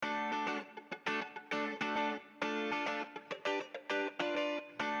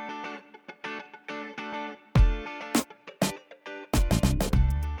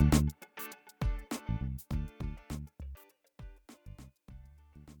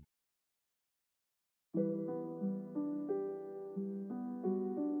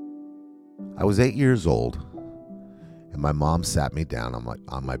I was 8 years old, and my mom sat me down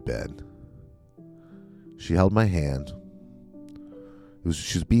on my bed. She held my hand.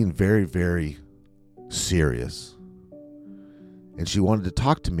 She was being very, very serious. And she wanted to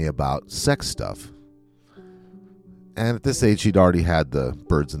talk to me about sex stuff. And at this age, she'd already had the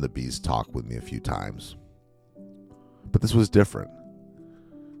birds and the bees talk with me a few times. But this was different.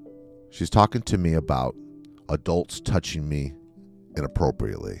 She's talking to me about adults touching me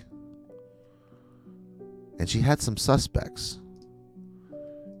inappropriately. And she had some suspects.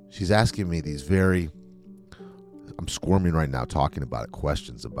 She's asking me these I'm squirming right now talking about it,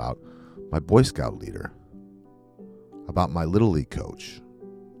 questions about my Boy Scout leader, about my Little League coach,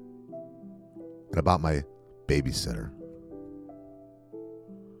 and about my babysitter.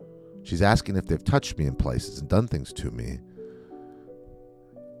 She's asking if they've touched me in places and done things to me.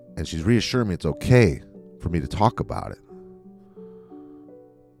 And she's reassuring me it's okay for me to talk about it.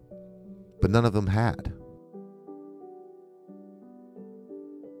 But none of them had.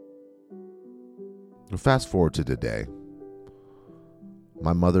 Fast forward to today.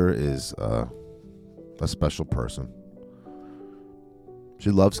 My mother is a special person.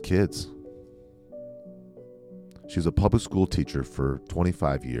 She loves kids. She was a public school teacher for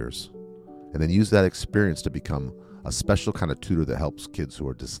 25 years and then used that experience to become a special kind of tutor that helps kids who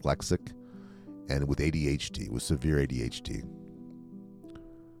are dyslexic and with ADHD, with severe ADHD.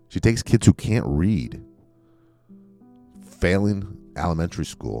 She takes kids who can't read, failing elementary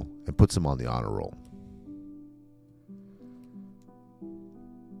school, and puts them on the honor roll.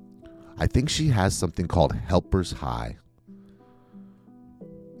 I think she has something called Helper's High.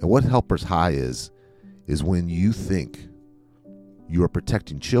 And what Helper's High is when you think you are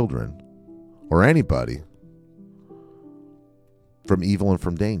protecting children or anybody from evil and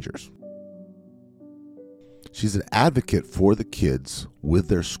from dangers. She's an advocate for the kids with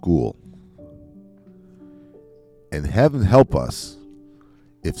their school. And heaven help us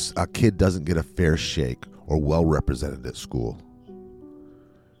if a kid doesn't get a fair shake or well represented at school.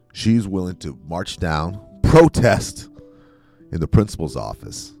 She's willing to march down, protest in the principal's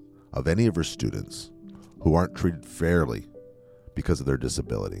office of any of her students who aren't treated fairly because of their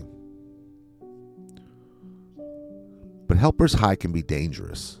disability. But Helper's High can be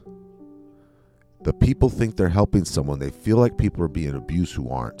dangerous. The people think they're helping someone. They feel like people are being abused who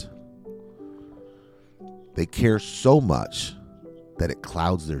aren't. They care so much that it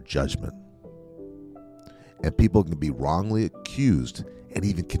clouds their judgment. And people can be wrongly accused and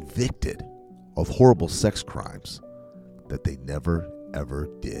even convicted of horrible sex crimes that they never, ever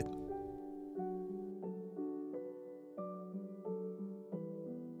did.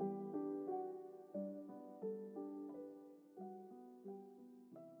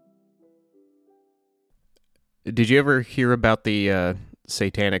 Did you ever hear about the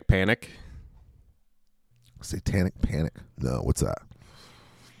Satanic Panic? Satanic Panic? No, what's that?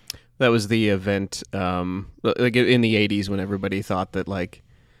 That was the event like in the 80s when everybody thought that like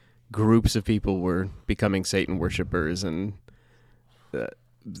groups of people were becoming Satan worshipers, and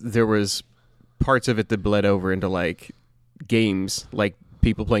there was parts of it that bled over into like games, like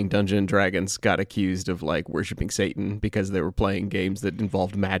people playing Dungeons and Dragons got accused of like worshiping Satan because they were playing games that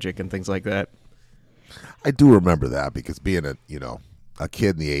involved magic and things like that. I do remember that because being a kid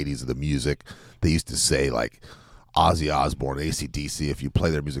in the 80s of the music, they used to say like Ozzy Osbourne, AC/DC, if you play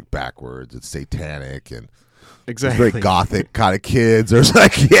their music backwards, it's satanic, and exactly very gothic kind of kids. There's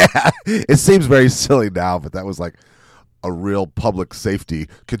like, yeah, it seems very silly now, but that was like a real public safety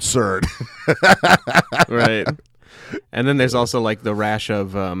concern. Right. And then there's also like the rash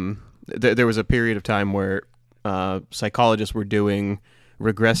of, there was a period of time where psychologists were doing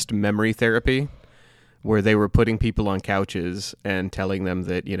regressed memory therapy, where they were putting people on couches and telling them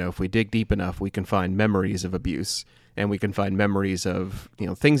that, if we dig deep enough, we can find memories of abuse and we can find memories of,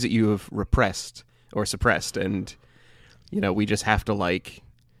 things that you have repressed or suppressed. And, we just have to like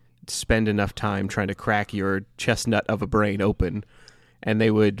spend enough time trying to crack your chestnut of a brain open. And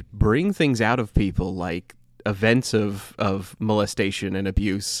they would bring things out of people like events of molestation and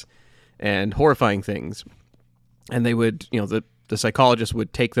abuse and horrifying things. And they would, the psychologist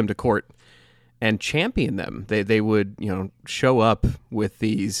would take them to court and champion them. They would, show up with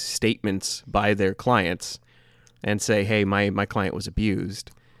these statements by their clients and say, hey, my client was abused.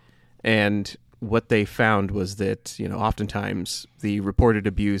 And what they found was that, oftentimes the reported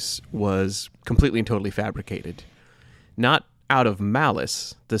abuse was completely and totally fabricated. Not out of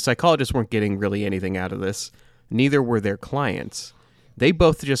malice. The psychologists weren't getting really anything out of this. Neither were their clients. They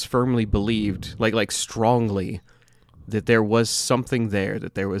both just firmly believed, like strongly, that there was something there,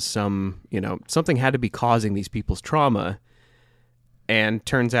 that there was some, something had to be causing these people's trauma. And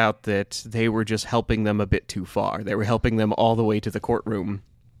turns out that they were just helping them a bit too far. They were helping them all the way to the courtroom,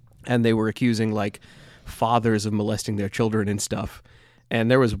 and they were accusing like fathers of molesting their children and stuff.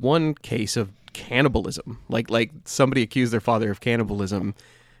 And there was one case of cannibalism, like somebody accused their father of cannibalism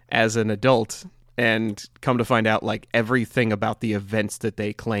as an adult, and come to find out like everything about the events that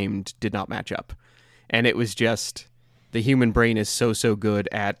they claimed did not match up. And it was just, the human brain is so good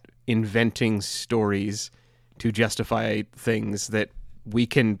at inventing stories to justify things that we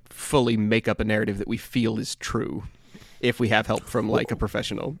can fully make up a narrative that we feel is true if we have help from like a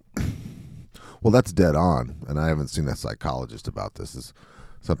professional. Well, that's dead on, and I haven't seen a psychologist about this. This is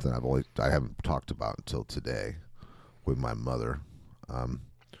something I haven't talked about until today with my mother.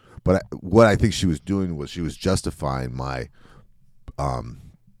 But what I think she was doing was she was justifying my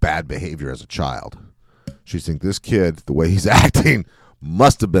bad behavior as a child. She's thinking this kid, the way he's acting,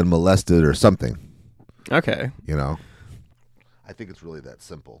 must have been molested or something. Okay. You know, I think it's really that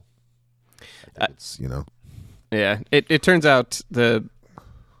simple. I think it's, you know. Yeah, it turns out the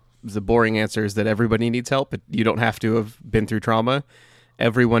boring answer is that everybody needs help, but you don't have to have been through trauma.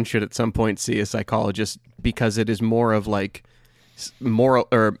 Everyone should at some point see a psychologist, because it is more of like moral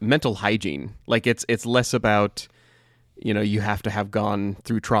or mental hygiene. Like it's less about, you know, you have to have gone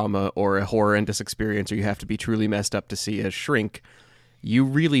through trauma or a horrendous experience, or you have to be truly messed up to see a shrink. You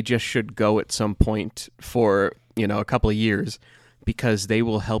really just should go at some point for, you know, a couple of years, because they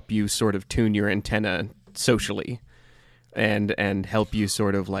will help you sort of tune your antenna socially and help you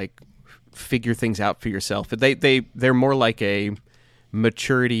sort of like figure things out for yourself. They're more like a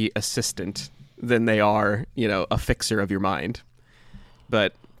maturity assistant than they are, you know, a fixer of your mind.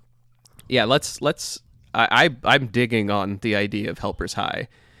 But yeah, I'm digging on the idea of helper's high.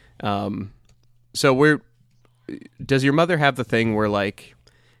 So does your mother have the thing where, like,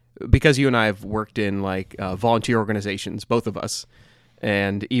 because you and I have worked in like volunteer organizations, both of us,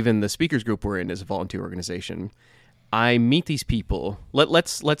 and even the speakers group we're in is a volunteer organization, I meet these people.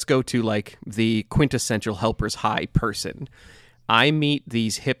 Let's go to like the quintessential helper's high person. I meet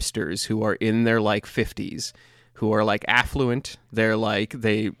these hipsters who are in their like 50s, who are like affluent. They're like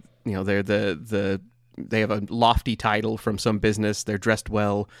they have a lofty title from some business. They're dressed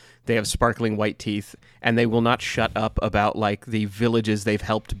well. They have sparkling white teeth, and they will not shut up about like the villages they've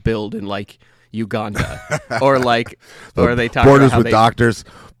helped build in like Uganda, or like, or they talk borders about how with they, doctors,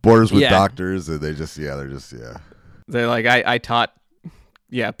 borders with doctors, and they're just. They're like, I taught,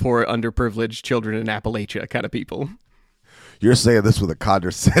 poor underprivileged children in Appalachia kind of people. You're saying this with a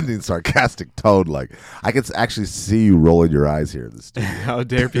condescending, sarcastic tone. Like, I can actually see you rolling your eyes here in the studio. How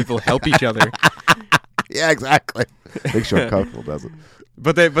dare people help each other? Yeah, exactly. Makes you uncomfortable, doesn't it?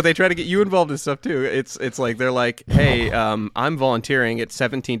 But they try to get you involved in stuff too. It's like they're like, hey, I'm volunteering at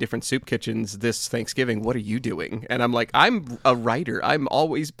 17 different soup kitchens this Thanksgiving. What are you doing? And I'm like, I'm a writer. I'm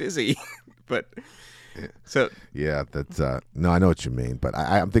always busy. But so yeah, that's no, I know what you mean. But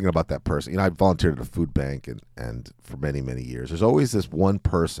I'm thinking about that person. You know, I volunteered at a food bank and for many years. There's always this one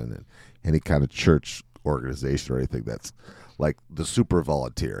person in any kind of church organization or anything that's like the super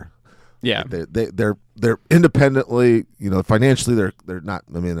volunteer. Yeah, they're independently, you know, financially they're not.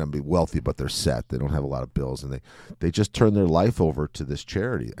 I mean, they'll be wealthy, but they're set. They don't have a lot of bills, and they just turn their life over to this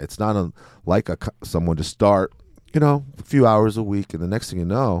charity. It's not like someone to start, you know, a few hours a week, and the next thing you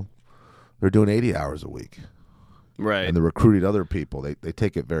know, they're doing 80 hours a week, right? And they're recruiting other people. They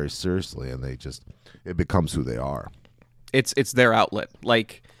take it very seriously, and it becomes who they are. It's their outlet.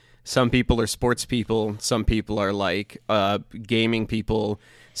 Like, some people are sports people, some people are like gaming people.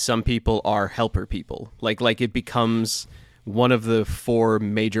 Some people are helper people. Like it becomes one of the four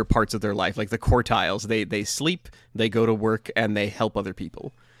major parts of their life, like the quartiles. They sleep, they go to work, and they help other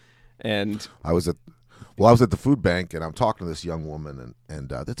people. And I was at the food bank, and I'm talking to this young woman,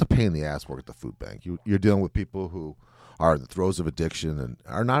 and it's a pain in the ass work at the food bank. You're dealing with people who are in the throes of addiction and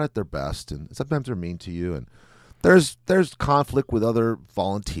are not at their best, and sometimes they're mean to you, and there's conflict with other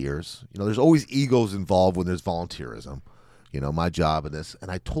volunteers. You know, there's always egos involved when there's volunteerism. You know, my job and this.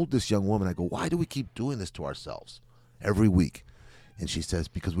 And I told this young woman, I go, why do we keep doing this to ourselves every week? And she says,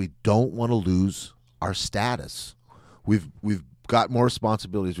 because we don't want to lose our status. We've got more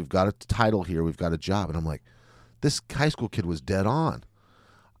responsibilities. We've got a title here. We've got a job. And I'm like, this high school kid was dead on.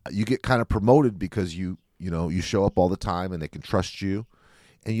 You get kind of promoted because you show up all the time and they can trust you.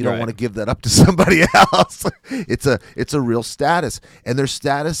 And you don't want to give that up to somebody else. It's a real status. And there's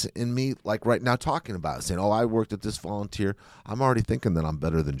status in me, like right now talking about it, saying, oh, I worked at this volunteer. I'm already thinking that I'm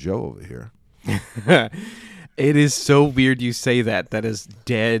better than Joe over here. It is so weird you say that. That is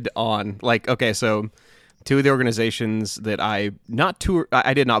dead on. Like, okay, so two of the organizations that I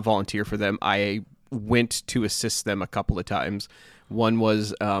did not volunteer for them. I went to assist them a couple of times. One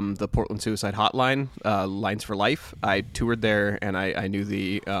was the Portland Suicide Hotline, Lines for Life. I toured there, and I knew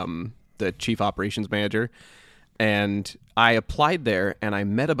the chief operations manager. And I applied there, and I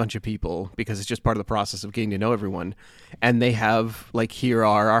met a bunch of people because it's just part of the process of getting to know everyone. And they have, like, here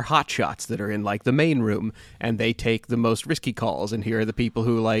are our hot shots that are in, like, the main room, and they take the most risky calls. And here are the people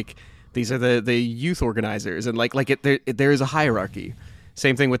who, like, these are the youth organizers. And, there is a hierarchy.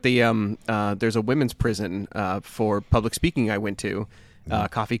 Same thing with the, there's a women's prison for public speaking I went to,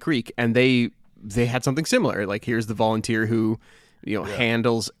 Coffee Creek, and they had something similar. Like, here's the volunteer who,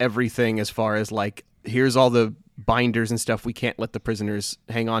 handles everything as far as, like, here's all the binders and stuff we can't let the prisoners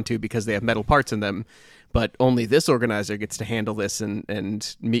hang on to because they have metal parts in them, but only this organizer gets to handle this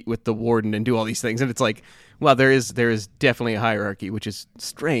and meet with the warden and do all these things. And it's like, well, there is definitely a hierarchy, which is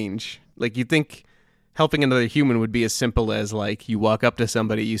strange. Like, you'd think helping another human would be as simple as, like, you walk up to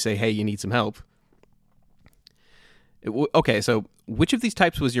somebody, you say, hey, you need some help. Okay, so which of these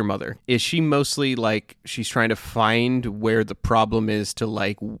types was your mother? Is she mostly, like, she's trying to find where the problem is to,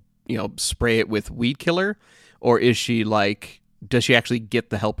 like, spray it with weed killer? Or is she, like, does she actually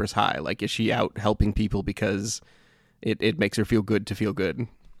get the helper's high? Like, is she out helping people because it makes her feel good to feel good?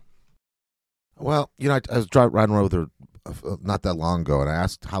 Well, I was riding around with her not that long ago, and I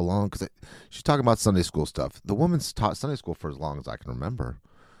asked how long, because she's talking about Sunday school stuff. The woman's taught Sunday school for as long as I can remember.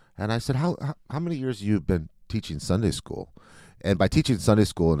 And I said, how many years you've been teaching Sunday school? And by teaching Sunday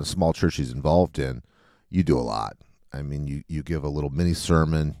school in a small church she's involved in, you do a lot. I mean, you give a little mini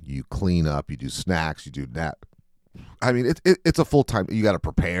sermon, you clean up, you do snacks, you do that. I mean, it's a full-time, you got to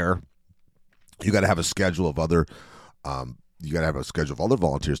prepare. You got to have a schedule of other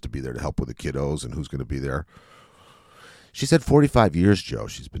volunteers to be there to help with the kiddos and who's going to be there. She said 45 years, Joe,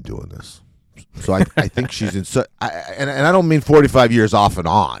 she's been doing this. So I think she's in, and I don't mean 45 years off and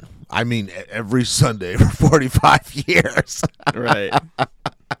on. I mean every Sunday for 45 years. Right.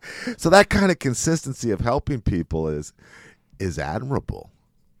 So that kind of consistency of helping people is admirable.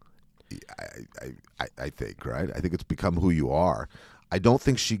 I think, right? I think it's become who you are. I don't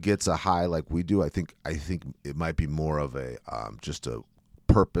think she gets a high like we do. I think it might be more of a just a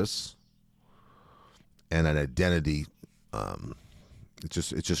purpose and an identity.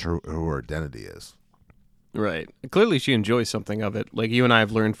 It's just who her identity is. Right. Clearly, she enjoys something of it. Like you and I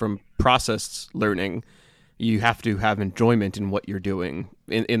have learned from process learning, you have to have enjoyment in what you're doing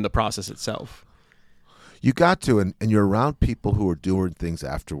in the process itself. You got to, and you're around people who are doing things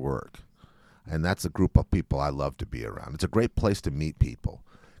after work. And that's a group of people I love to be around. It's a great place to meet people.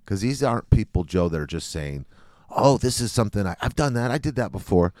 Because these aren't people, Joe, that are just saying, oh, this is something, I've done that, I did that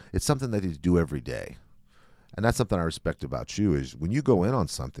before. It's something that you do every day. And that's something I respect about you is when you go in on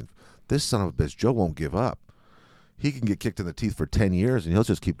something, this son of a bitch, Joe won't give up. He can get kicked in the teeth for 10 years, and he'll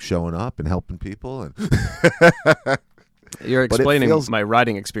just keep showing up and helping people. And You're explaining my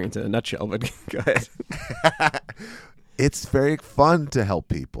riding experience in a nutshell, but go ahead. It's very fun to help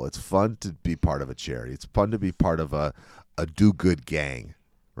people. It's fun to be part of a charity. It's fun to be part of a do-good gang,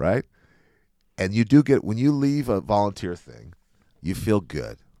 right? And you do get, when you leave a volunteer thing, you feel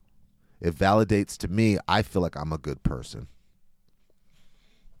good. It validates to me, I feel like I'm a good person.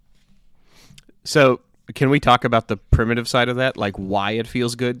 So can we talk about the primitive side of that? Like why it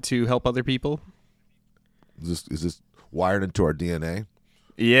feels good to help other people? Is this wired into our DNA?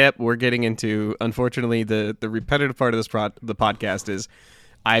 Yep, we're getting into, unfortunately, the repetitive part of the podcast is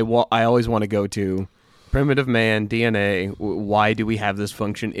I always want to go to primitive man, DNA, why do we have this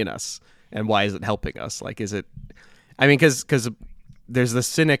function in us? And why is it helping us? Like, is it, I mean, because there's the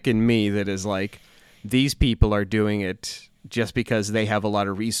cynic in me that is like, these people are doing it just because they have a lot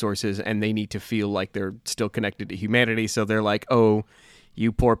of resources and they need to feel like they're still connected to humanity. So they're like, oh,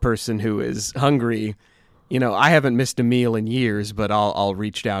 you poor person who is hungry, I haven't missed a meal in years, but I'll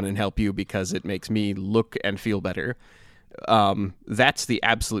reach down and help you because it makes me look and feel better. That's the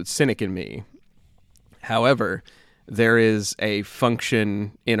absolute cynic in me. However, there is a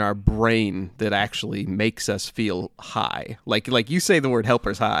function in our brain that actually makes us feel high. Like you say the word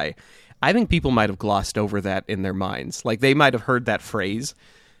helper's high. I think people might have glossed over that in their minds. Like they might have heard that phrase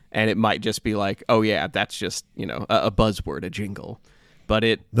and it might just be like, oh yeah, that's just, a buzzword, a jingle. But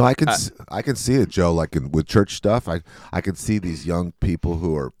no, I can see it, Joe. Like with church stuff, I can see these young people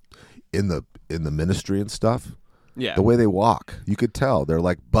who are in the ministry and stuff. Yeah, the way they walk, you could tell they're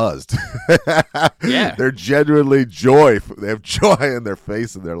like buzzed. Yeah, they're genuinely joy. They have joy in their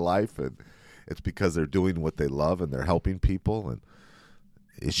face and their life, and it's because they're doing what they love and they're helping people, and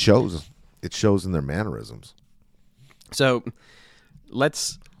it shows. It shows in their mannerisms. So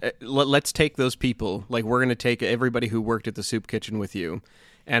let's let's take those people. Like, we're going to take everybody who worked at the soup kitchen with you,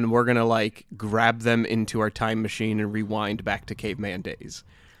 and we're going to, like, grab them into our time machine and rewind back to caveman days.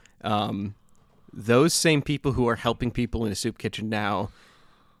 Those same people who are helping people in a soup kitchen now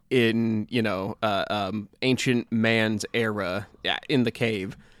in, ancient man's era in the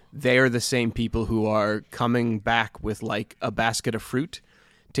cave, they are the same people who are coming back with, like, a basket of fruit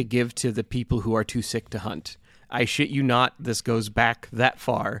to give to the people who are too sick to hunt. I shit you not, this goes back that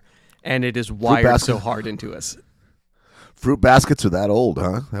far, and it is wired so hard into us. Fruit baskets are that old,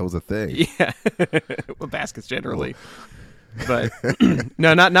 huh? That was a thing. Yeah. Well, baskets generally. But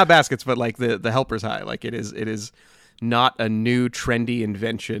no, not baskets, but like the helper's high. Like it is not a new trendy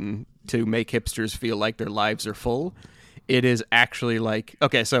invention to make hipsters feel like their lives are full. It is actually like,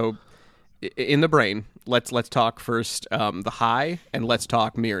 okay, so in the brain, let's talk first the high, and let's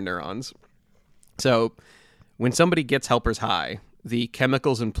talk mirror neurons. So when somebody gets helper's high, the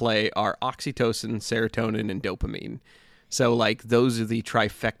chemicals in play are oxytocin, serotonin, and dopamine. So like those are the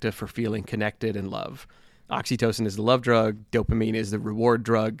trifecta for feeling connected and love. Oxytocin is the love drug, dopamine is the reward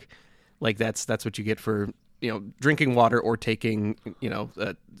drug. Like that's what you get for, drinking water or taking,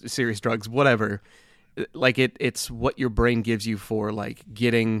 serious drugs, whatever. Like it's what your brain gives you for like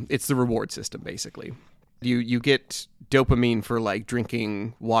it's the reward system basically. You get dopamine for like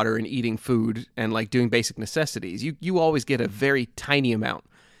drinking water and eating food and like doing basic necessities. You always get a very tiny amount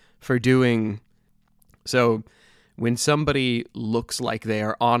for doing. So when somebody looks like they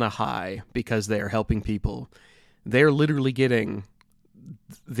are on a high because they are helping people, they're literally getting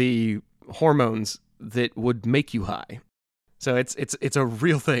the hormones that would make you high. So it's a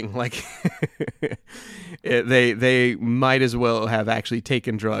real thing. Like they might as well have actually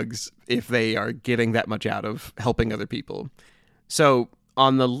taken drugs if they are getting that much out of helping other people. So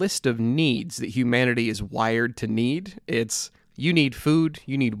on the list of needs that humanity is wired to need, it's you need food,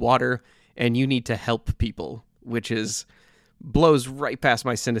 you need water, and you need to help people, which blows right past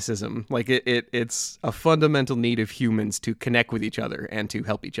my cynicism. Like it's a fundamental need of humans to connect with each other and to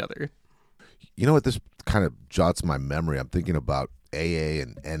help each other. You know what? This kind of jots my memory. I'm thinking about AA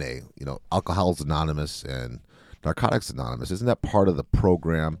and NA, Alcoholics Anonymous and Narcotics Anonymous. Isn't that part of the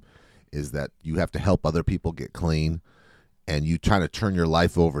program, is that you have to help other people get clean, and you try to turn your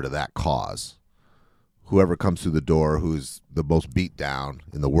life over to that cause? Whoever comes through the door who's the most beat down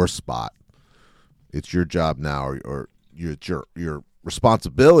in the worst spot, it's your job now, or it's your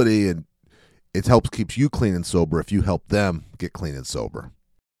responsibility, and it keeps you clean and sober if you help them get clean and sober.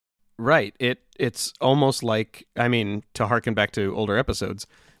 Right. It's almost like, to harken back to older episodes,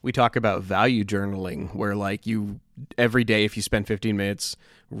 we talk about value journaling, where like every day, if you spend 15 minutes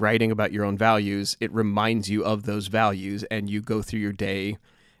writing about your own values, it reminds you of those values and you go through your day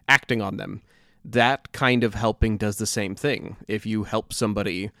acting on them. That kind of helping does the same thing. If you help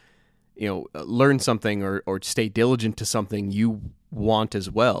somebody, learn something or stay diligent to something you want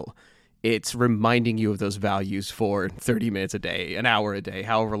as well, it's reminding you of those values for 30 minutes a day, an hour a day,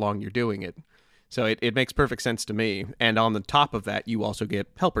 however long you're doing it. So it makes perfect sense to me. And on the top of that, you also get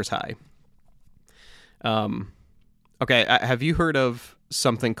helper's high. Okay, have you heard of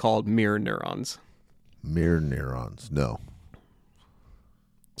something called mirror neurons? Mirror neurons, no.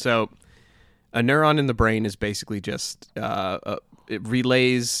 So a neuron in the brain is basically just, it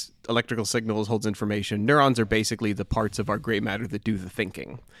relays electrical signals, holds information. Neurons are basically the parts of our gray matter that do the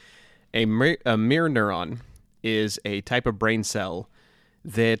thinking. A mirror neuron is a type of brain cell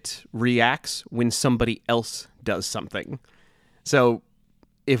that reacts when somebody else does something. So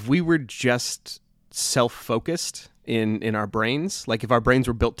if we were just self-focused in our brains, like if our brains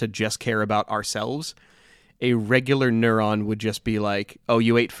were built to just care about ourselves, a regular neuron would just be like, oh,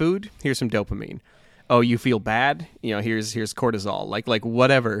 you ate food? Here's some dopamine. Oh, you feel bad? Here's cortisol. Like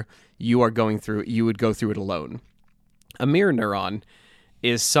whatever you are going through, you would go through it alone. A mirror neuron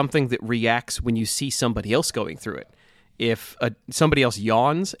is something that reacts when you see somebody else going through it. If somebody else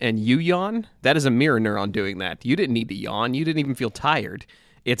yawns and you yawn, that is a mirror neuron doing that. You didn't need to yawn. You didn't even feel tired.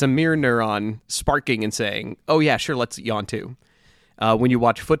 It's a mirror neuron sparking and saying, oh yeah, sure, let's yawn too. When you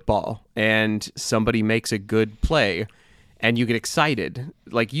watch football and somebody makes a good play and you get excited,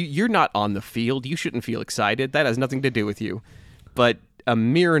 like you're not on the field. You shouldn't feel excited. That has nothing to do with you. But a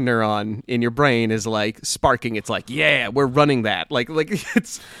mirror neuron in your brain is like sparking. It's like, yeah, we're running that. Like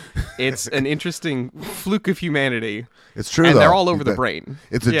it's an interesting fluke of humanity. It's true, and though. They're all over the brain.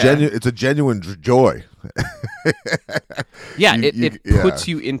 It's a genuine joy. Yeah, it puts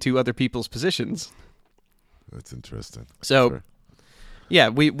you into other people's positions. That's interesting. So, sure. Yeah,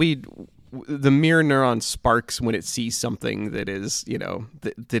 the mirror neuron sparks when it sees something that is,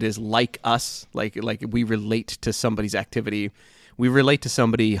 that is like us, like we relate to somebody's activity. We relate to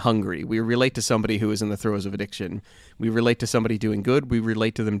somebody hungry. We relate to somebody who is in the throes of addiction. We relate to somebody doing good. We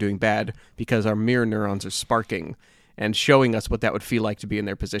relate to them doing bad because our mirror neurons are sparking and showing us what that would feel like to be in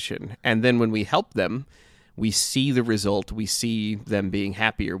their position. And then when we help them, we see the result. We see them being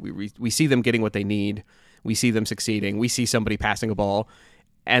happier. We see them getting what they need. We see them succeeding. We see somebody passing a ball.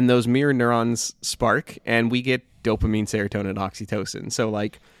 And those mirror neurons spark, and we get dopamine, serotonin, oxytocin. So,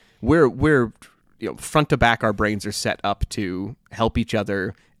 like, we're front to back, our brains are set up to help each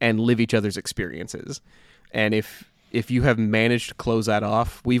other and live each other's experiences. And if you have managed to close that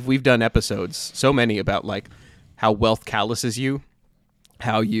off, we've done episodes, so many, about like how wealth calluses you,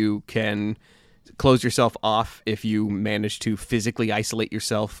 how you can close yourself off if you manage to physically isolate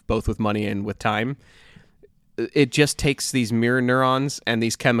yourself, both with money and with time. It just takes these mirror neurons and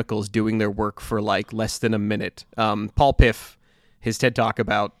these chemicals doing their work for like less than a minute. Paul Piff, his TED Talk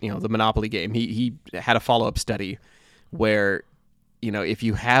about the Monopoly game, he had a follow-up study where if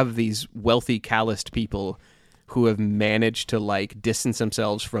you have these wealthy, calloused people who have managed to like distance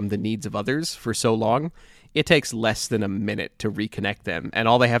themselves from the needs of others for so long, it takes less than a minute to reconnect them, and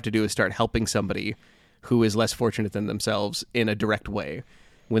all they have to do is start helping somebody who is less fortunate than themselves in a direct way.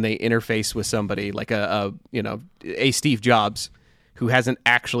 When they interface with somebody like a Steve Jobs, who hasn't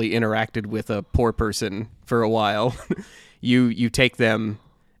actually interacted with a poor person for a while, you take them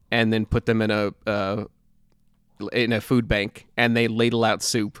and then put them in a food bank, and they ladle out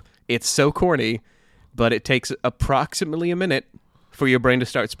soup. It's so corny, but it takes approximately a minute for your brain to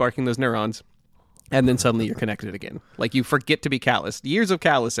start sparking those neurons, and then suddenly you're connected again. Like, you forget to be calloused. Years of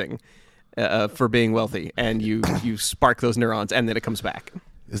callousing for being wealthy, and you spark those neurons, and then it comes back.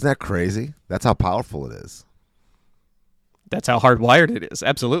 Isn't that crazy? That's how powerful it is. That's how hardwired it is.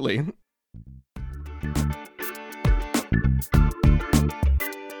 Absolutely.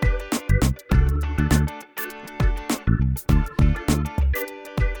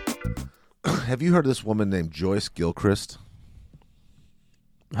 Have you heard of this woman named Joyce Gilchrist?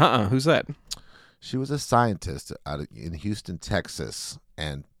 Who's that? She was a scientist in Houston, Texas,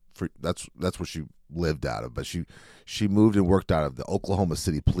 and that's where she lived out of. But she moved and worked out of the Oklahoma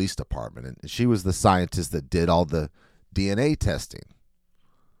City Police Department, and she was the scientist that did all the DNA testing.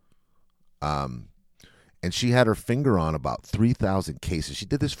 And she had her finger on about 3,000 cases. She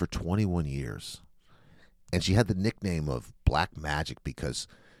did this for 21 years, and she had the nickname of Black Magic because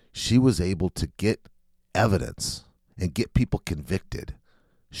she was able to get evidence and get people convicted.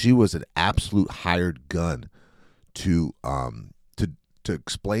 She was an absolute hired gun to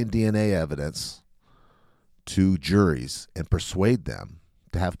explain DNA evidence to juries and persuade them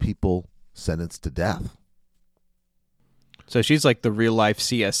to have people sentenced to death. So she's like the real life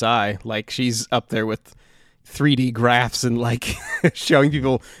CSI. Like, she's up there with 3D graphs and like showing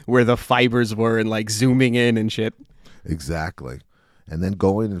people where the fibers were and like zooming in and shit. Exactly. And then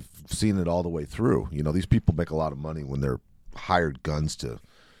going and seeing it all the way through. These people make a lot of money when they're hired guns to,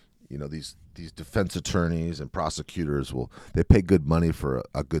 these defense attorneys and prosecutors they pay good money for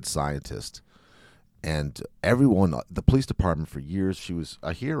a good scientist. And everyone, the police department, for years, she was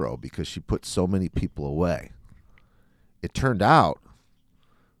a hero because she put so many people away. It turned out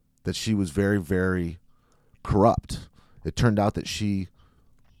that she was very, very corrupt. It turned out that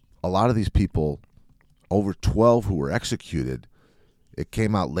a lot of these people, over 12 who were executed, it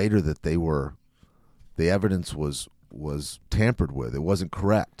came out later that the evidence was tampered with. It wasn't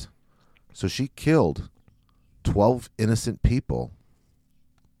correct. So she killed 12 innocent people.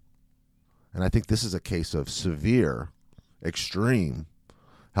 And I think this is a case of severe, extreme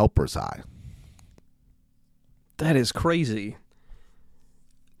helper's high. That is crazy.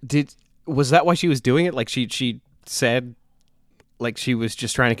 Was that why she was doing it? Like, she said, like, she was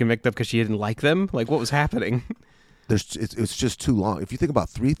just trying to convict them because she didn't like them? Like, what was happening? It's just too long. If you think about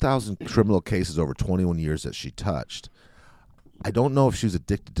 3,000 criminal cases over 21 years that she touched, I don't know if she was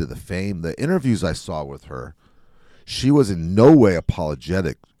addicted to the fame. The interviews I saw with her, she was in no way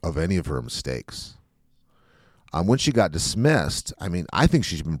apologetic of any of her mistakes. When she got dismissed, I think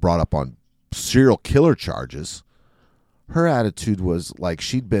she's been brought up on serial killer charges. Her attitude was like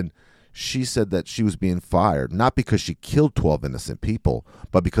she said that she was being fired, not because she killed 12 innocent people,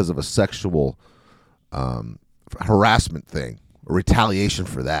 but because of a sexual harassment thing, or retaliation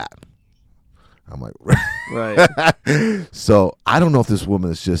for that. I'm like, right. So I don't know if this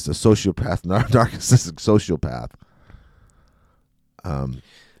woman is just a sociopath, narcissistic sociopath.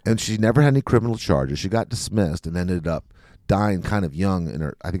 And she never had any criminal charges. She got dismissed and ended up dying kind of young in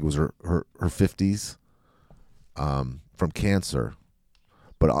her, I think it was her 50s, from cancer,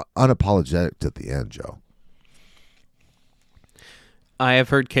 but unapologetic at the end, Joe. I have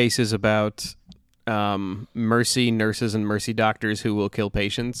heard cases about mercy nurses and mercy doctors who will kill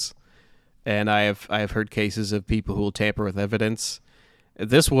patients, and I have heard cases of people who will tamper with evidence.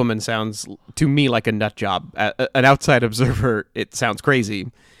 This woman sounds to me like a nut job. An outside observer, it sounds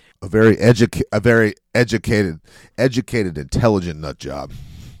crazy. A very educated, intelligent nut job.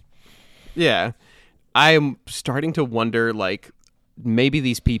 Yeah. I'm starting to wonder, like, maybe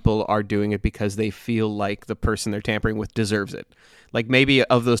these people are doing it because they feel like the person they're tampering with deserves it. Like, maybe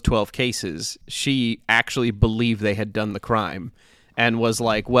of those 12 cases, she actually believed they had done the crime and was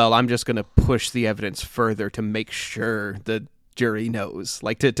like, well, I'm just going to push the evidence further to make sure the jury knows.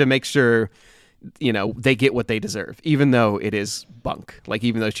 Like, to make sure, you know, they get what they deserve, even though it is bunk. Like,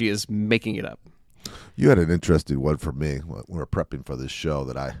 even though she is making it up. You had an interesting one for me when we were prepping for this show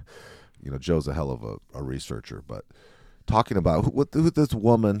that Joe's a hell of a researcher, but talking about who this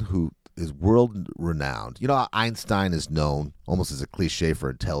woman who is world renowned. You know, Einstein is known almost as a cliche for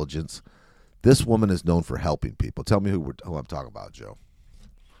intelligence. This woman is known for helping people. Tell me who I'm talking about, Joe.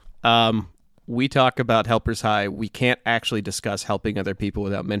 We talk about Helpers High. We can't actually discuss helping other people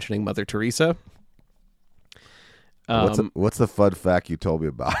without mentioning Mother Teresa. What's the fun fact you told me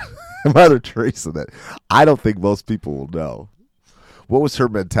about Mother Teresa that I don't think most people will know? What was her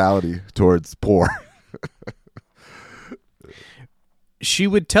mentality towards poor? She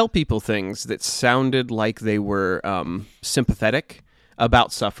would tell people things that sounded like they were sympathetic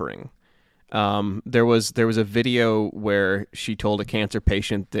about suffering. There was a video where she told a cancer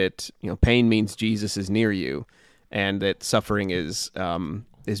patient that, you know, pain means Jesus is near you, and that suffering is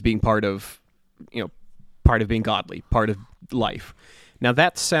being part of being godly, part of life. Now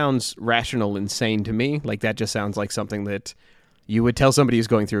that sounds rational, insane to me. Like, that just sounds like something that you would tell somebody who's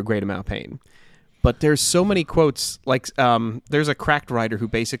going through a great amount of pain. But there's so many quotes. Like, there's a Cracked writer who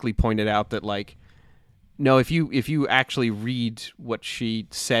basically pointed out that, like, no, if you actually read what she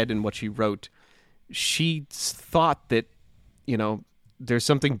said and what she wrote, she thought that, you know, there's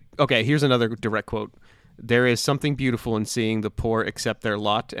something. Okay, here's another direct quote. There is something beautiful in seeing the poor accept their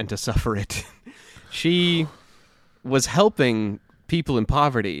lot and to suffer it. She was helping people in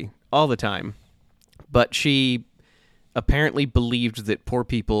poverty all the time, but she apparently believed that poor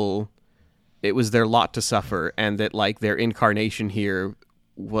people, it was their lot to suffer, and that, like, their incarnation here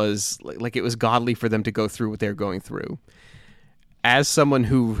was like it was godly for them to go through what they're going through. As someone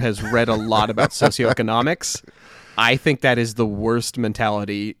who has read a lot about socioeconomics, I think that is the worst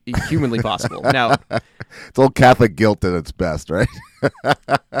mentality humanly possible. Now, it's old Catholic guilt at its best, right?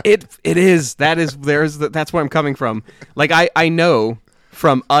 it is. That's where I'm coming from. Like, I know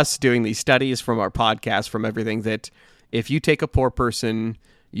from us doing these studies, from our podcast, from everything, that if you take a poor person,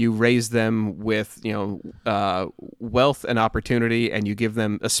 you raise them with, you know, wealth and opportunity, and you give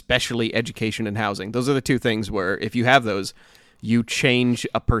them especially education and housing. Those are the two things where, if you have those, you change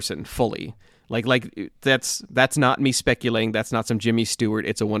a person fully. Like that's not me speculating. That's not some Jimmy Stewart,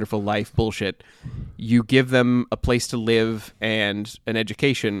 It's a Wonderful Life bullshit. You give them a place to live and an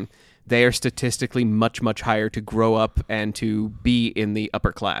education, they are statistically much, much higher to grow up and to be in the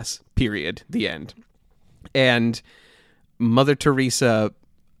upper class, period, the end. And Mother Teresa,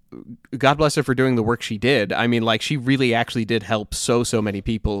 God bless her for doing the work she did. I mean, like, she really actually did help so many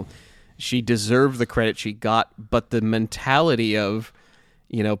people. She deserved the credit she got, but the mentality of,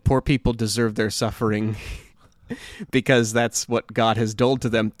 you know, poor people deserve their suffering because that's what God has doled to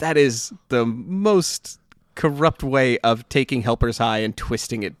them, that is the most corrupt way of taking Helpers High and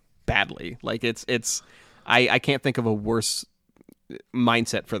twisting it badly. Like, I can't think of a worse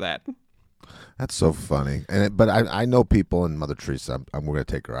mindset for that. That's so funny. But I know people in Mother Teresa. We're going to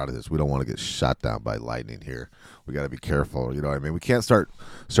take her out of this. We don't want to get shot down by lightning here. We got to be careful. You know what I mean? We can't start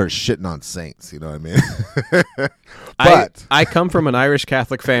shitting on saints. You know what I mean? But I come from an Irish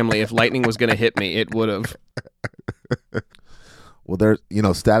Catholic family. If lightning was going to hit me, it would have. Well, there's, you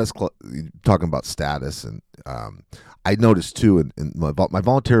know, talking about status, and I noticed too. In my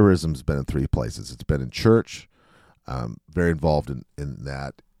volunteerism's been in 3 places. It's been in church. Very involved in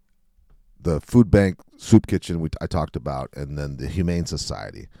that. The food bank, soup kitchen I talked about, and then the Humane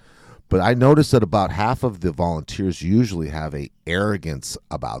Society. But I noticed that about half of the volunteers usually have a arrogance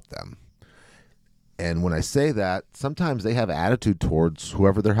about them. And when I say that, sometimes they have attitude towards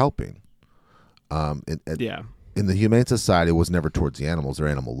whoever they're helping. Yeah. In the Humane Society, it was never towards the animals. They're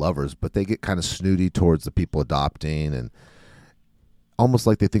animal lovers, but they get kind of snooty towards the people adopting, and almost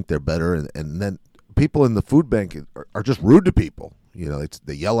like they think they're better. And then people in the food bank are just rude to people. You know,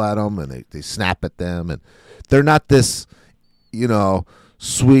 they yell at them, and they snap at them, and they're not this, you know,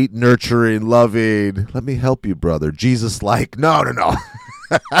 sweet, nurturing, loving, let me help you, brother, Jesus-like. No.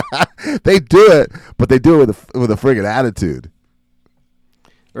 They do it, but they do it with a friggin' attitude.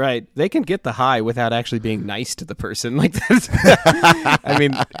 Right. They can get the high without actually being nice to the person. Like that's, I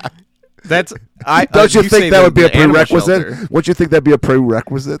mean, that's Don't you think that would be a prerequisite? Shelter, Wouldn't you think that'd be a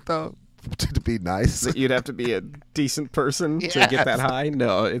prerequisite though? To be nice. that you'd have to be a decent person to get that high?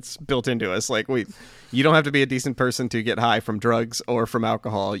 No, it's built into us. Like you don't have to be a decent person to get high from drugs or from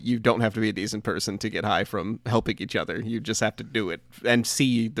alcohol. You don't have to be a decent person to get high from helping each other. You just have to do it and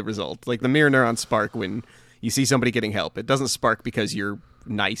see the result. Like the mirror neurons spark when you see somebody getting help. It doesn't spark because you're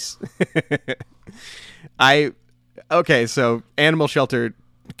nice. Okay, so animal shelter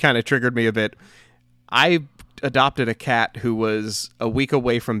kind of triggered me a bit. I adopted a cat who was a week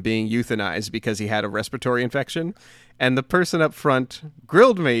away from being euthanized because he had a respiratory infection, and the person up front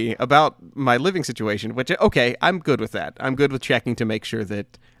grilled me about my living situation, which, okay, I'm good with that. I'm good with checking to make sure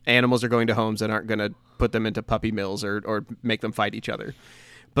that animals are going to homes that aren't going to put them into puppy mills or make them fight each other.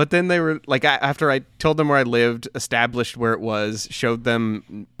 But then they were like, after I told them where I lived, established where it was, showed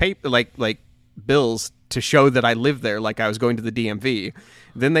them like bills to show that I lived there, like I was going to the DMV.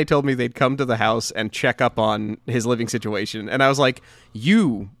 Then they told me they'd come to the house and check up on his living situation. And I was like,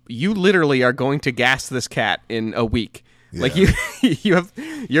 you literally are going to gas this cat in a week. Yeah. Like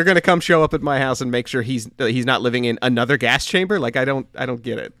you're going to come show up at my house and make sure he's not living in another gas chamber. Like I don't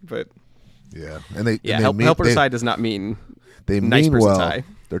get it, but yeah. Helper's high does not mean they nice mean person's well. high.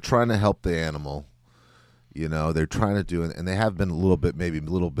 They're trying to help the animal. You know, they're trying to do it, and they have been maybe a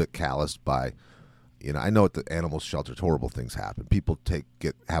little bit calloused by, you know, I know at the animal shelters, horrible things happen. People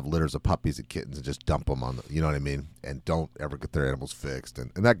have litters of puppies and kittens and just dump them on the, you know what I mean? And don't ever get their animals fixed.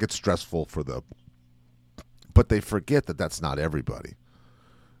 And that gets stressful but they forget that that's not everybody,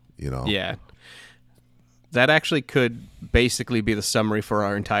 you know? Yeah. That actually could basically be the summary for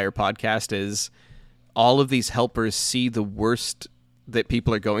our entire podcast is all of these helpers see the worst that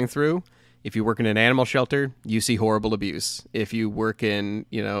people are going through. If you work in an animal shelter, you see horrible abuse. If you work in,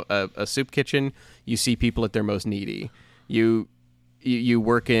 you know, a soup kitchen, you see people at their most needy. You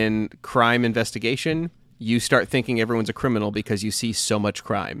work in crime investigation, you start thinking everyone's a criminal because you see so much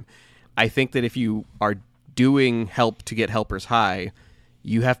crime. I think that if you are doing help to get helpers high,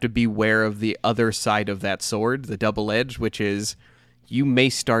 you have to beware of the other side of that sword, the double edge, which is you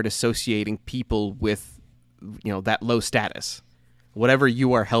may start associating people with, you know, that low status. Whatever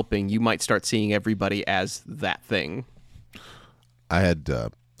you are helping, you might start seeing everybody as that thing. I had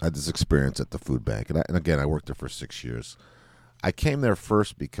this experience at the food bank, and again, I worked there for 6 years. I came there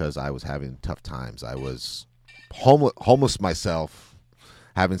first because I was having tough times. I was homeless myself,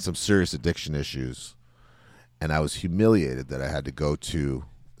 having some serious addiction issues, and I was humiliated that I had to go to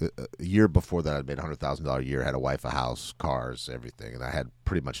a year before that. I'd made $100,000 a year, had a wife, a house, cars, everything, and I had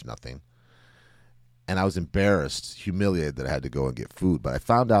pretty much nothing. And I was embarrassed, humiliated that I had to go and get food. But I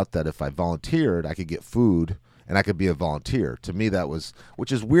found out that if I volunteered, I could get food and I could be a volunteer. To me, that was,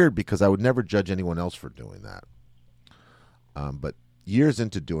 which is weird because I would never judge anyone else for doing that. But years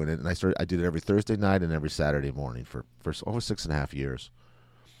into doing it, and I did it every Thursday night and every Saturday morning for over 6.5 years.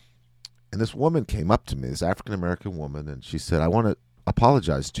 And this woman came up to me, this African-American woman, and she said, I want to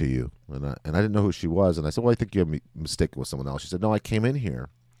apologize to you. And I didn't know who she was. And I said, well, I think you have me mistaken with someone else. She said, no, I came in here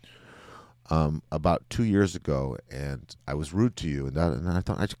about 2 years ago, and I was rude to you, and I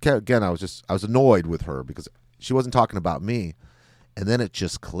thought, again, I was annoyed with her because she wasn't talking about me, and then it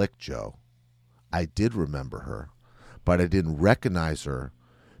just clicked, Joe. I did remember her, but I didn't recognize her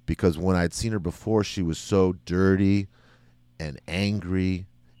because when I'd seen her before, she was so dirty and angry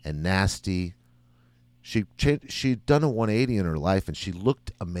and nasty. She'd done a 180 in her life, and she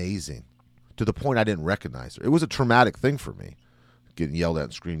looked amazing to the point I didn't recognize her. It was a traumatic thing for me, getting yelled at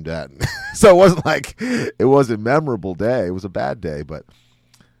and screamed at. So it wasn't like it was a memorable day. It was a bad day,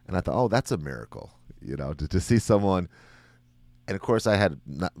 and I thought, oh, that's a miracle, you know, to see someone. And of course, I had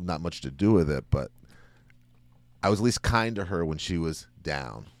not much to do with it, but I was at least kind to her when she was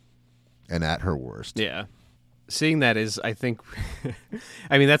down and at her worst. Yeah. Seeing that is, I think,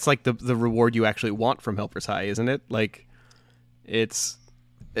 I mean, that's like the reward you actually want from Helper's High, isn't it? Like, it's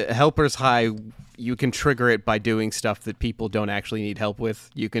Helper's High, you can trigger it by doing stuff that people don't actually need help with.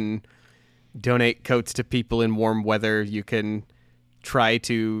 You can donate coats to people in warm weather. You can try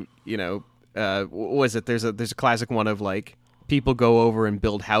to, you know, what was it? There's a classic one of like people go over and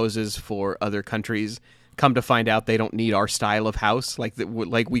build houses for other countries. Come to find out they don't need our style of house. Like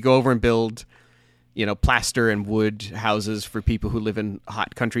we go over and build, you know, plaster and wood houses for people who live in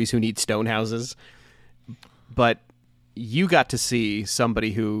hot countries who need stone houses. But you got to see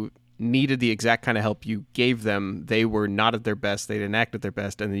somebody who needed the exact kind of help you gave them. They were not at their best. They didn't act at their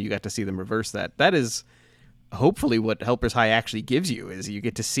best. And then you got to see them reverse that. That is hopefully what Helper's High actually gives you, is you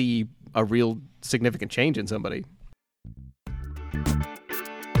get to see a real significant change in somebody.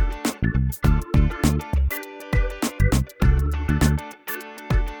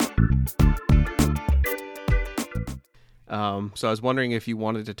 So I was wondering if you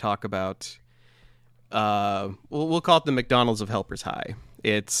wanted to talk about, we'll call it the McDonald's of Helpers High.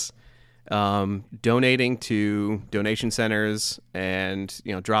 It's donating to donation centers and,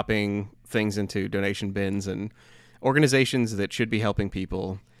 dropping things into donation bins and organizations that should be helping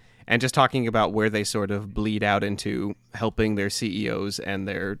people, and just talking about where they sort of bleed out into helping their CEOs and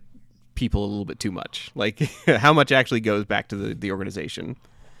their people a little bit too much. Like how much actually goes back to the organization.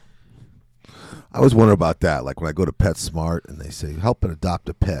 I always wonder about that. Like when I go to PetSmart and they say, help and adopt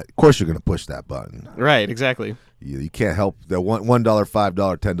a pet. Of course you're going to push that button. Right, exactly. You can't help the $1,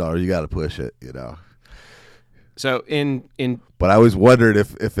 $5, $10. You got to push it, So in But I always wondered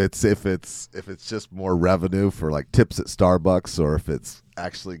if it's just more revenue for like tips at Starbucks, or if it's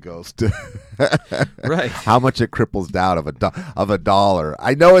actually goes to right, how much it cripples down of a dollar.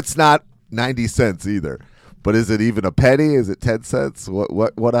 I know it's not 90 cents either, but is it even a penny? Is it 10 cents?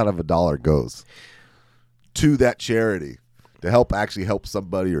 What out of a dollar goes to that charity to help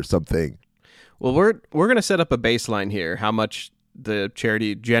somebody or something? Well, we're going to set up a baseline here, how much the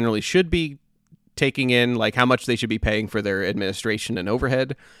charity generally should be taking in, like how much they should be paying for their administration and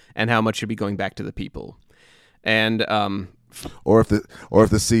overhead, and how much should be going back to the people. And or if the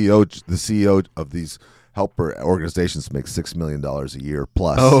CEO of these helper organizations makes $6 million a year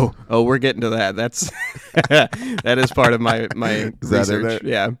plus. Oh, we're getting to that. That's that is part of my research.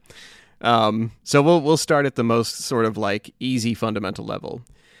 Yeah. So we'll start at the most sort of like easy fundamental level.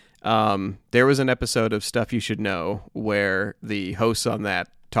 There was an episode of Stuff You Should Know where the hosts on that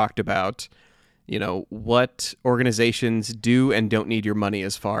talked about, what organizations do and don't need your money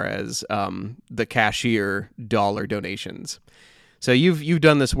as far as the cashier dollar donations. So you've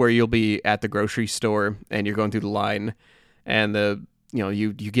done this where you'll be at the grocery store and you're going through the line, and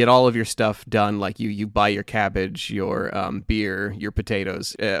you get all of your stuff done, like you buy your cabbage, your beer, your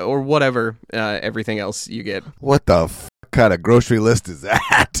potatoes, or whatever, everything else you get. What the kind of grocery list is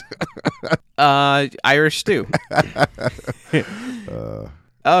that? Irish stew.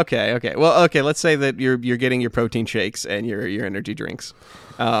 Okay. Well, okay. Let's say that you're getting your protein shakes and your energy drinks.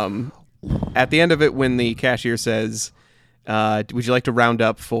 At the end of it, when the cashier says, "Would you like to round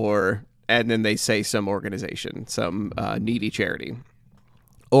up for?" and then they say some organization, some needy charity,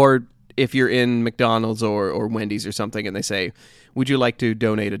 or if you're in McDonald's or Wendy's or something, and they say, "Would you like to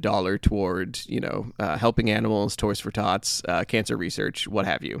donate $1 toward helping animals, Toys for Tots, cancer research, what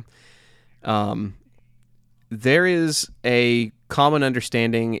have you?" There is a common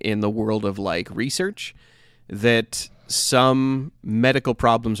understanding in the world of like research that some medical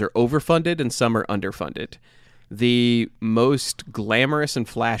problems are overfunded and some are underfunded. The most glamorous and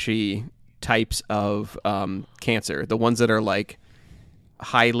flashy types of cancer, the ones that are like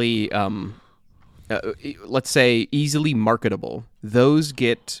highly, let's say, easily marketable, those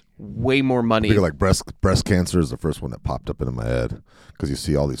get way more money. I think like breast cancer is the first one that popped up into my head, because you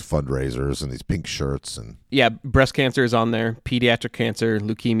see all these fundraisers and these pink shirts and breast cancer is on there, pediatric cancer,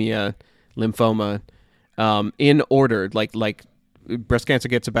 leukemia, lymphoma, in order. Like breast cancer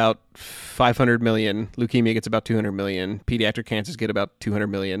gets about 500 million, leukemia gets about 200 million, pediatric cancers get about 200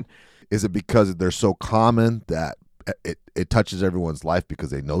 million. Is it because they're so common that it touches everyone's life because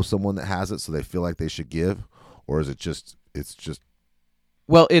they know someone that has it, so they feel like they should give, or is it just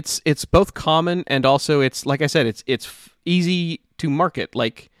Well, it's both common and also it's, like I said, it's easy to market.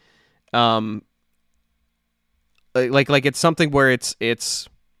 Like it's something where it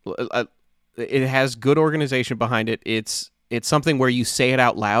has good organization behind it. It's something where you say it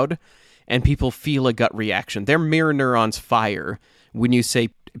out loud and people feel a gut reaction. Their mirror neurons fire when you say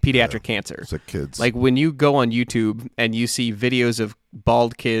pediatric cancer. It's like kids. Like when you go on YouTube and you see videos of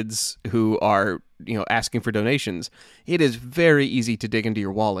bald kids who are asking for donations, it is very easy to dig into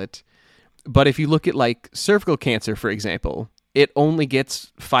your wallet. But if you look at like cervical cancer, for example, it only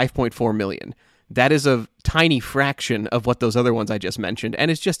gets 5.4 million. That is a tiny fraction of what those other ones I just mentioned, and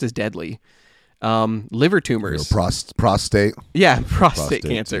it's just as deadly. Liver tumors, prostate, prostate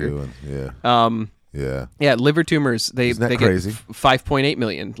cancer, too, liver tumors. They get crazy? 5.8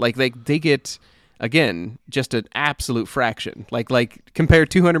 million. Like they get, again, just an absolute fraction. Like compare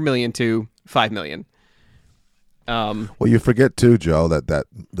 200 million to 5 million. Well, you forget too, Joe,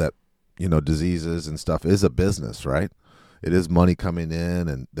 that diseases and stuff is a business, right? It is money coming in,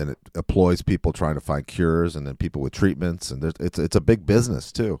 and then it employs people trying to find cures, and then people with treatments, and it's a big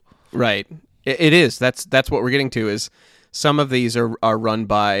business too. Right. It is. That's what we're getting to. Is some of these are run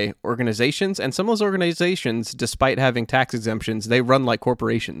by organizations, and some of those organizations, despite having tax exemptions, they run like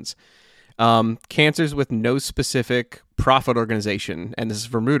corporations. Cancers with no specific profit organization, and this is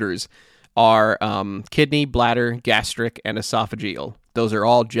for Reuters, are kidney, bladder, gastric, and esophageal. Those are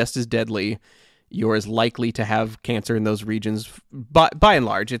all just as deadly. you're as likely to have cancer in those regions. By and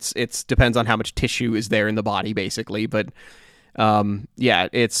large, it's depends on how much tissue is there in the body, basically. But yeah,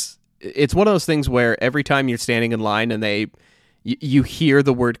 it's one of those things where every time you're standing in line and you hear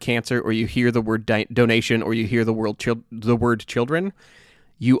the word cancer, or you hear the word donation, or you hear the word children,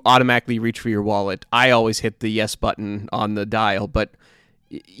 you automatically reach for your wallet. I always hit the yes button on the dial, but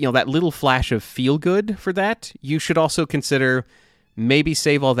that little flash of feel good for that, you should also consider maybe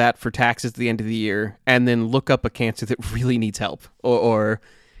save all that for taxes at the end of the year, and then look up a cancer that really needs help, or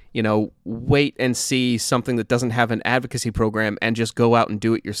wait and see something that doesn't have an advocacy program and just go out and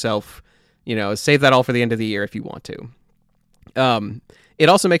do it yourself. Save that all for the end of the year if you want to. It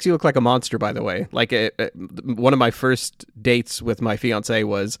also makes you look like a monster, by the way. Like one of my first dates with my fiance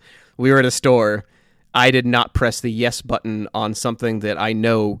was, we were at a store. I did not press the yes button on something that I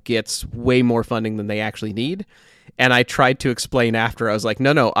know gets way more funding than they actually need. And I tried to explain after. I was like,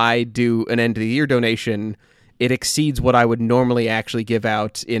 no, I do an end of the year donation. It exceeds what I would normally actually give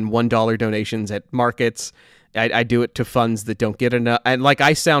out in $1 donations at markets. I do it to funds that don't get enough. And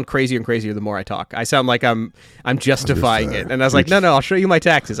I sound crazier and crazier the more I talk. I sound like I'm justifying it. And I was like, no, I'll show you my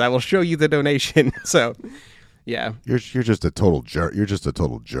taxes. I will show you the donation. So, yeah. You're just a total jerk. You're just a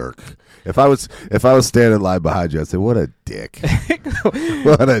total jerk. If I was standing in line behind you, I'd say, "What a dick."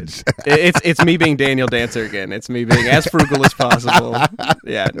 What a. It's me being Daniel Dancer again. It's me being as frugal as possible.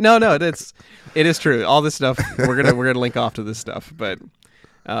 Yeah. No. It is true. All this stuff we're gonna link off to this stuff, but.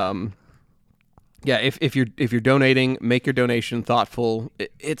 Yeah, if you're donating, make your donation thoughtful.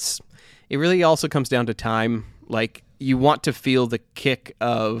 It really also comes down to time. Like, you want to feel the kick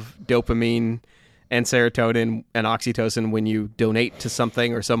of dopamine and serotonin and oxytocin when you donate to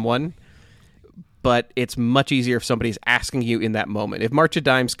something or someone. But it's much easier if somebody's asking you in that moment. If March of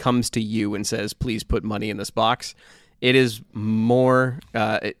Dimes comes to you and says, "Please put money in this box," it is more.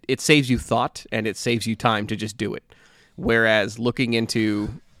 It saves you thought, and it saves you time to just do it. Whereas looking into,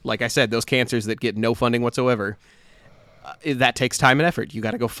 like I said, those cancers that get no funding whatsoever, that takes time and effort. You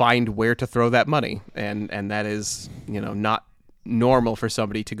got to go find where to throw that money, and that is not normal for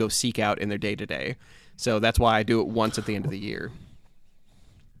somebody to go seek out in their day-to-day. So that's why I do it once at the end of the year.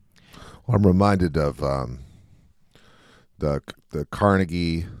 Well, I'm reminded of the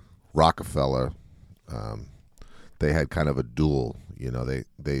Carnegie Rockefeller. They had kind of a duel.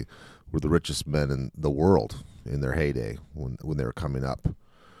 They were the richest men in the world in their heyday when they were coming up.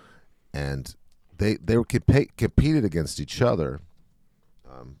 And they were competed against each other,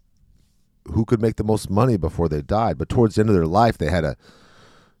 who could make the most money before they died. But towards the end of their life, they had a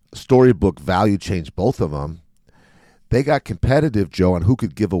storybook value change, both of them. They got competitive, Joe, on who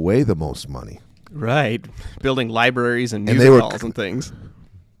could give away the most money. Right. Building libraries and music halls and things.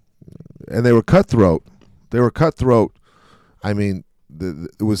 And they were cutthroat. I mean,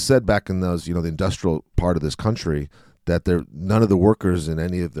 it was said back in those, the industrial part of this country, that none of the workers in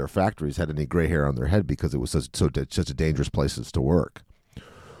any of their factories had any gray hair on their head because it was such a dangerous places to work.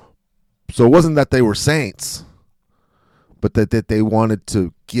 So it wasn't that they were saints, but that they wanted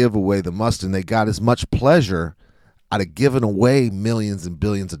to give away the most, and they got as much pleasure out of giving away millions and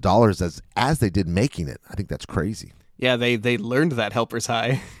billions of dollars as they did making it. I think that's crazy. Yeah, they learned that helper's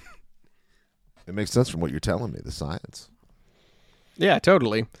high. It makes sense from what you're telling me, the science. Yeah,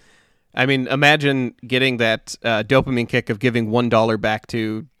 totally. I mean, imagine getting that dopamine kick of giving $1 back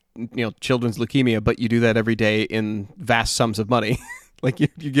to children's leukemia, but you do that every day in vast sums of money. Like you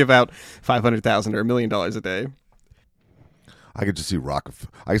give out $500,000 or $1 million a day. I could just see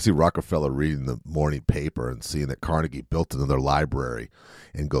Rockefeller reading the morning paper and seeing that Carnegie built another library,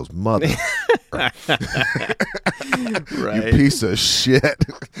 and goes, "Mother, right. You piece of shit."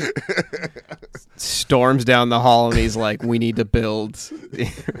 Storms down the hall and he's like, "We need to build.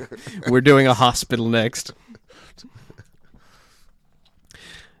 We're doing a hospital next."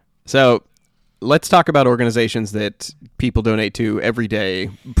 So let's talk about organizations that people donate to every day,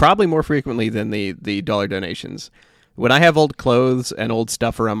 probably more frequently than the dollar donations. When I have old clothes and old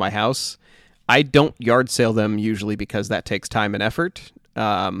stuff around my house, I don't yard sale them usually because that takes time and effort.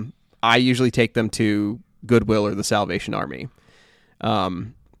 I usually take them to Goodwill or the Salvation Army.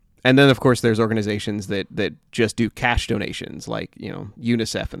 And then, of course, there's organizations that just do cash donations, like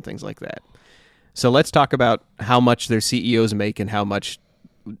UNICEF and things like that. So let's talk about how much their CEOs make and how much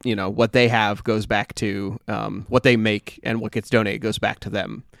what they have goes back to what they make, and what gets donated goes back to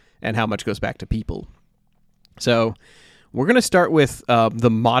them, and how much goes back to people. So we're going to start with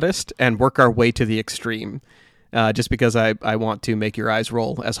the modest and work our way to the extreme, just because I want to make your eyes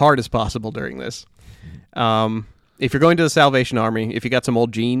roll as hard as possible during this. If you're going to the Salvation Army, if you got some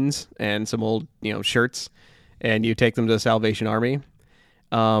old jeans and some old shirts, and you take them to the Salvation Army,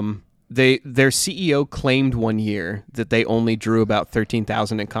 their CEO claimed one year that they only drew about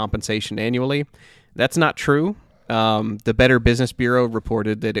 $13,000 in compensation annually. That's not true. The Better Business Bureau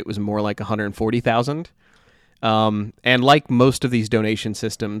reported that it was more like $140,000. And like most of these donation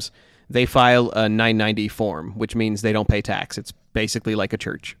systems, they file a 990 form, which means they don't pay tax. It's basically like a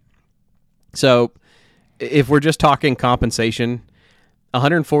church. So if we're just talking compensation,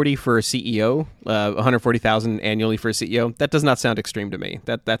 140 for a CEO, 140,000 annually for a CEO, that does not sound extreme to me.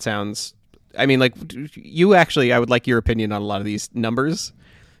 That sounds, I mean, like you actually, I would like your opinion on a lot of these numbers,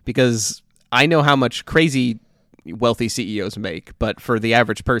 because I know how much crazy wealthy CEOs make, but for the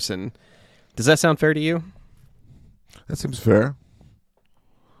average person, does that sound fair to you? That seems fair.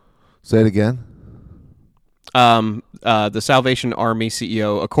 Say it again. The Salvation Army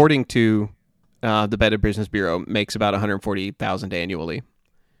CEO, according to the Better Business Bureau, makes about $140,000 annually.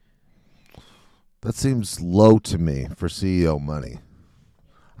 That seems low to me for CEO money.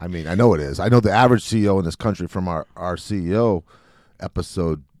 I mean, I know it is. I know the average CEO in this country from our CEO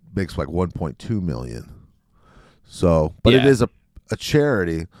episode makes like $1.2 million. So, but It is a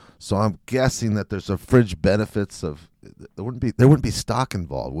charity, so I'm guessing that there's a fringe benefits of there wouldn't be stock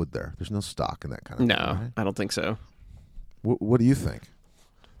involved, would there? There's no stock in that kind of thing. No, right? I don't think so. What do you think?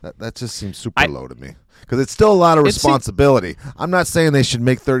 That just seems super low to me, because it's still a lot of responsibility. I'm not saying they should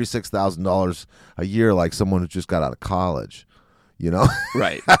make $36,000 a year like someone who just got out of college. You know,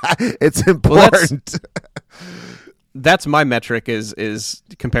 right? It's important. That's my metric is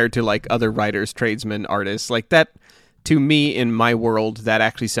compared to like other writers, tradesmen, artists, like that. To me, in my world, that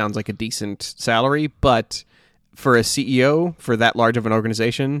actually sounds like a decent salary, but for a CEO for that large of an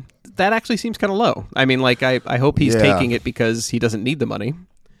organization, that actually seems kind of low. I mean, like I hope he's taking it because he doesn't need the money.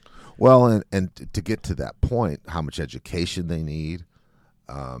 Well, and to get to that point, how much education they need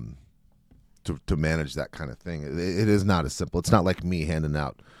to manage that kind of thing, it is not as simple. It's not like me handing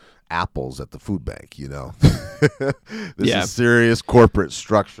out apples at the food bank, you know. This is serious corporate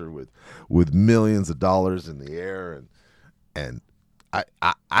structure with millions of dollars in the air, and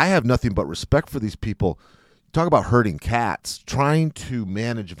I have nothing but respect for these people. Talk about herding cats. Trying to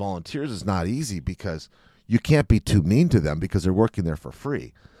manage volunteers is not easy, because you can't be too mean to them because they're working there for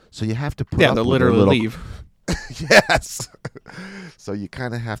free. So you have to put up they'll with literally leave. Yes. So you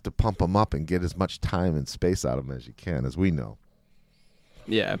kind of have to pump them up and get as much time and space out of them as you can, as we know.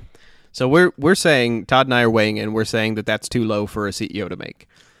 Yeah. So we're saying, Todd and I are weighing in. We're saying that that's too low for a CEO to make.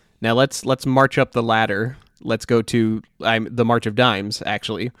 Now let's march up the ladder. Let's go to the March of Dimes.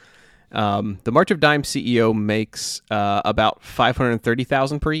 Actually, the March of Dimes CEO makes about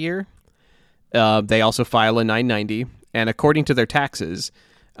 $530,000 per year. They also file a 990, and according to their taxes,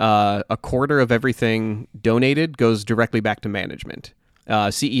 a quarter of everything donated goes directly back to management.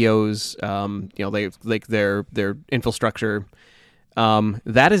 CEOs, they like their infrastructure.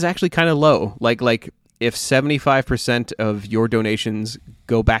 That is actually kind of low. Like if 75% of your donations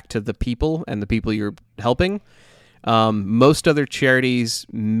go back to the people and the people you're helping, most other charities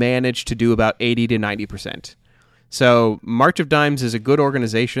manage to do about 80 to 90%. So March of Dimes is a good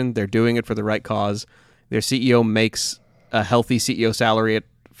organization. They're doing it for the right cause. Their CEO makes a healthy CEO salary at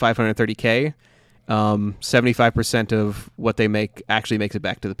 $530K. 75% of what they make actually makes it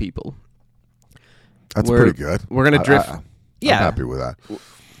back to the people. That's pretty good. We're gonna drift. I'm happy with that.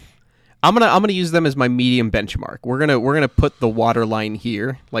 I'm gonna use them as my medium benchmark. We're gonna put the waterline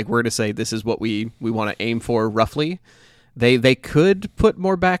here. Like, we're to say this is what we want to aim for roughly. They could put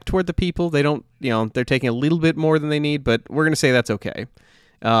more back toward the people. They don't. They're taking a little bit more than they need, but we're gonna say that's okay.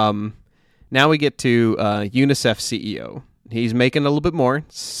 Now we get to UNICEF CEO. He's making a little bit more,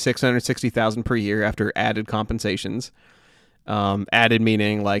 $660,000 per year after added compensations. Added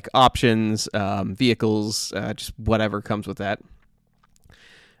meaning like options, vehicles, just whatever comes with that.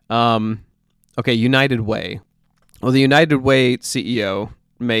 Okay, United Way. Well, the United Way CEO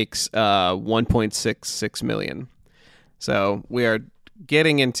makes $1.66 million. So we are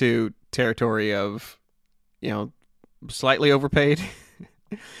getting into territory of, slightly overpaid.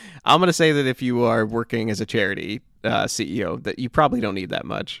 I'm going to say that if you are working as a charity CEO, that you probably don't need that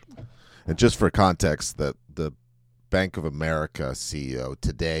much. And just for context, the Bank of America CEO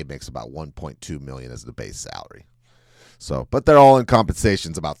today makes about $1.2 million as the base salary. So, but they're all in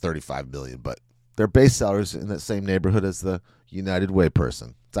compensations about $35 million, but their base salary is in the same neighborhood as the United Way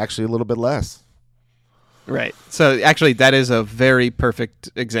person. It's actually a little bit less. Right. So actually, that is a very perfect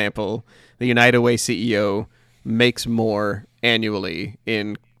example. The United Way CEO makes more annually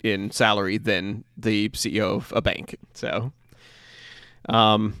in salary than the CEO of a bank. So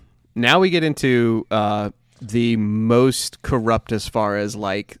now we get into the most corrupt as far as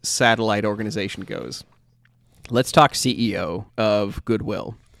like satellite organization goes. Let's talk CEO of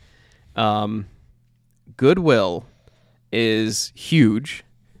Goodwill. Goodwill is huge.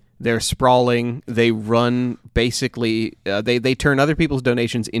 They're sprawling. They run basically. They turn other people's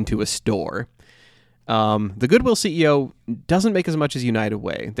donations into a store. The Goodwill CEO doesn't make as much as United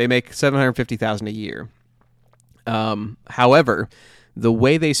Way. They make $750,000 a year. However, the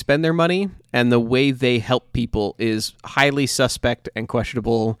way they spend their money and the way they help people is highly suspect and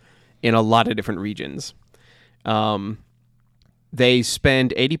questionable in a lot of different regions. They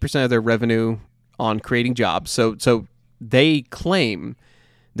spend 80% of their revenue on creating jobs. So they claim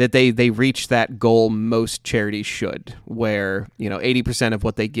that they reach that goal most charities should, where 80% of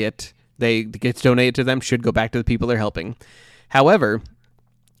what they gets donated to them should go back to the people they're helping. However,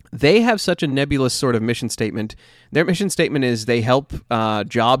 they have such a nebulous sort of mission statement. Their mission statement is they help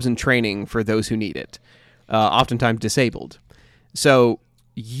jobs and training for those who need it, oftentimes disabled. So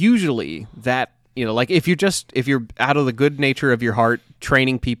usually that, like if you're out of the good nature of your heart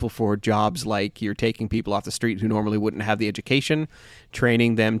training people for jobs, like you're taking people off the street who normally wouldn't have the education,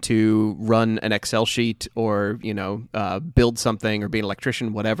 training them to run an Excel sheet or, build something or be an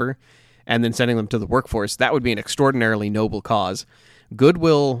electrician, whatever, and then sending them to the workforce, that would be an extraordinarily noble cause.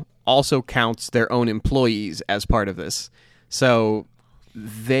 Goodwill also counts their own employees as part of this. So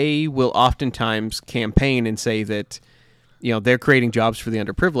they will oftentimes campaign and say that, they're creating jobs for the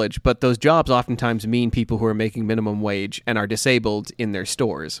underprivileged, but those jobs oftentimes mean people who are making minimum wage and are disabled in their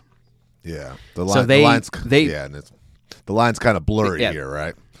stores. Yeah. The line's kind of blurry here,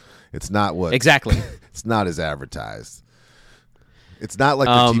 right? It's not what exactly. It's not as advertised. It's not like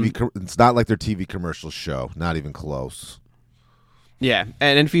their TV commercials show. Not even close. Yeah,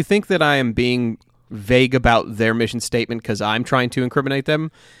 and if you think that I am being vague about their mission statement because I'm trying to incriminate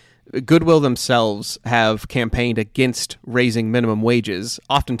them, Goodwill themselves have campaigned against raising minimum wages,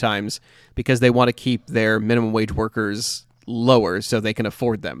 oftentimes because they want to keep their minimum wage workers lower so they can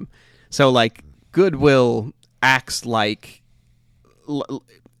afford them. So, like, Goodwill acts like,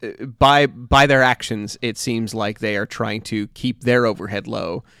 by their actions, it seems like they are trying to keep their overhead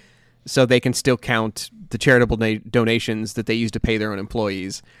low so they can still count the charitable donations that they use to pay their own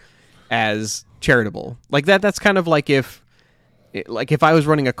employees as charitable. Like that's kind of like if I was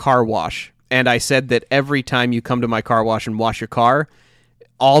running a car wash and I said that every time you come to my car wash and wash your car,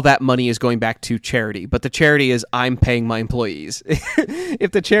 all that money is going back to charity. But the charity is I'm paying my employees.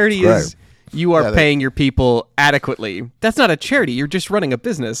 If the charity is you are paying your people adequately, that's not a charity. You're just running a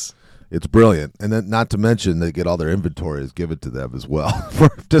business. It's brilliant. And then not to mention they get all their inventories given to them as well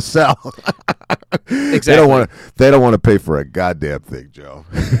to sell. Exactly. They don't want to pay for a goddamn thing, Joe.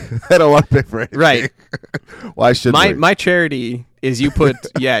 They don't want to pay for anything. Right. Why should my charity is you put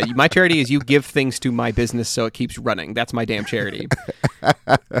my charity is you give things to my business so it keeps running. That's my damn charity.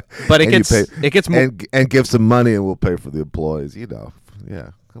 But it gets more and give some money and we'll pay for the employees,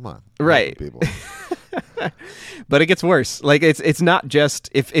 Yeah. Come on. Right. People. But it gets worse. Like it's not just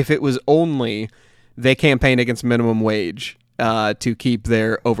if it was only they campaign against minimum wage to keep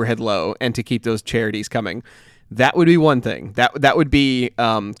their overhead low and to keep those charities coming. That would be one thing. That would be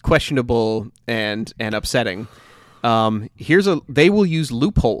questionable and upsetting. They will use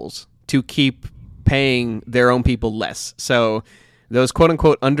loopholes to keep paying their own people less. So those quote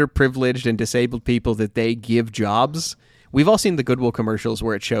unquote underprivileged and disabled people that they give jobs. We've all seen the Goodwill commercials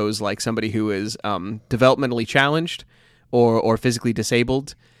where it shows like somebody who is developmentally challenged or physically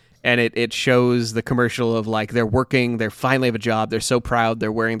disabled, and it shows the commercial of like they're working, they finally have a job, they're so proud, they're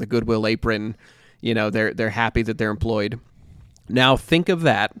wearing the Goodwill apron, they're happy that they're employed. Now think of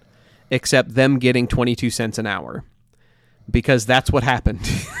that, except them getting 22 cents an hour, because that's what happened.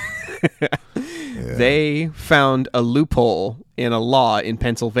 Yeah. They found a loophole in a law in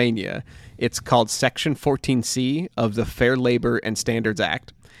Pennsylvania. It's called Section 14C of the Fair Labor and Standards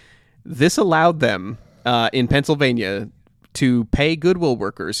Act. This allowed them in Pennsylvania to pay Goodwill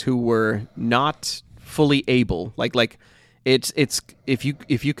workers who were not fully able. Like it's if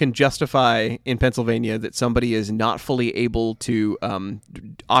you can justify in Pennsylvania that somebody is not fully able to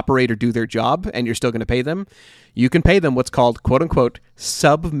operate or do their job, and you're still going to pay them, you can pay them what's called quote unquote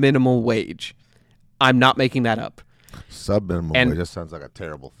sub-minimal wage. I'm not making that up. Sub-minimal wage. That sounds like a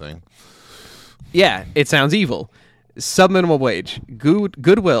terrible thing. Yeah, it sounds evil. Sub-minimal wage.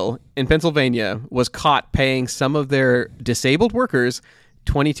 Goodwill in Pennsylvania was caught paying some of their disabled workers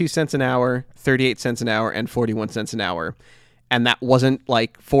 22 cents an hour, 38 cents an hour, and 41 cents an hour. And that wasn't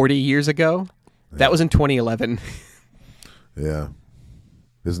like 40 years ago. That was in 2011. Yeah.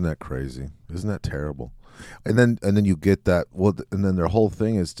 Isn't that crazy? Isn't that terrible? And then you get that. Well, and then their whole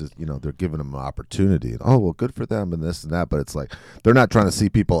thing is to, they're giving them an opportunity. And, oh, well, good for them and this and that. But it's like they're not trying to see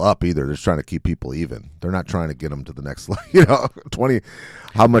people up either. They're just trying to keep people even. They're not trying to get them to the next level. 20.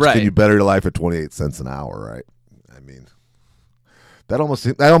 How much can you better your life at 28 cents an hour, right? I mean, that almost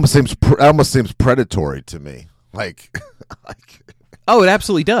seems predatory to me. Like oh, it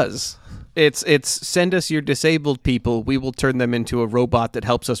absolutely does. It's send us your disabled people. We will turn them into a robot that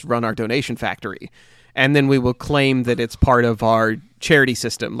helps us run our donation factory. And then we will claim that it's part of our charity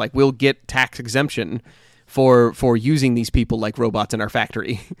system. Like, we'll get tax exemption for using these people like robots in our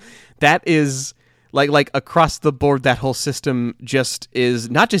factory. That is like across the board, that whole system just is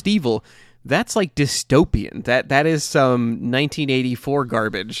not just evil. That's like dystopian. That is some 1984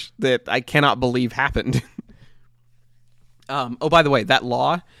 garbage that I cannot believe happened. Oh, by the way, that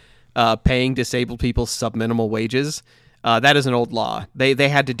law, paying disabled people subminimal wages, that is an old law. They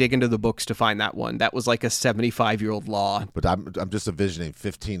had to dig into the books to find that one. That was like a 75-year-old law. But I'm just envisioning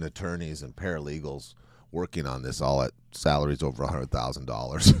 15 attorneys and paralegals working on this, all at salaries over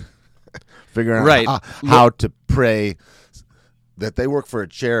 $100,000, figuring out how to pray that they work for a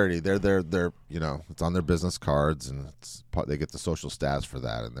charity. They're it's on their business cards, and they get the social status for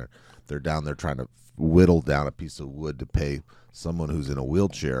that, and they're down there trying to whittle down a piece of wood to pay someone who's in a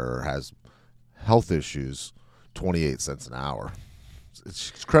wheelchair or has health issues 28 cents an hour.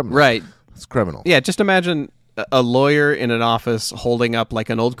 It's criminal. Right. It's criminal. Yeah, just imagine a lawyer in an office holding up like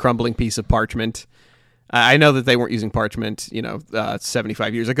an old crumbling piece of parchment. I know that they weren't using parchment,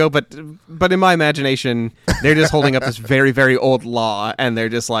 75 years ago, but in my imagination, they're just holding up this very, very old law, and they're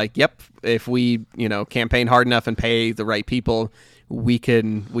just like, yep, if we, campaign hard enough and pay the right people, we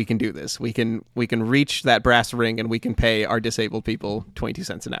can do this. We can reach that brass ring, and we can pay our disabled people 22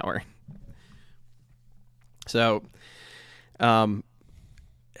 cents an hour. So, by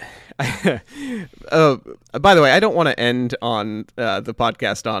the way, I don't want to end on the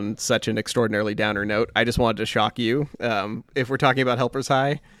podcast on such an extraordinarily downer note. I just wanted to shock you. If we're talking about Helpers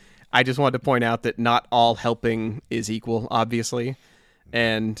High, I just wanted to point out that not all helping is equal, obviously.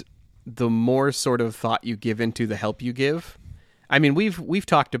 And the more sort of thought you give into the help you give, I mean, we've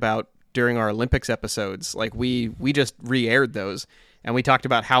talked about during our Olympics episodes, like we just re-aired those, and we talked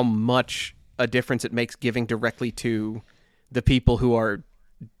about how much a difference it makes giving directly to the people who are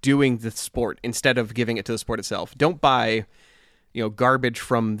doing the sport instead of giving it to the sport itself. Don't buy, garbage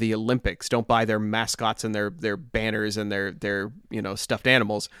from the Olympics. Don't buy their mascots and their banners and their stuffed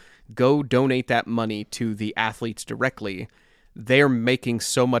animals. Go donate that money to the athletes directly. They're making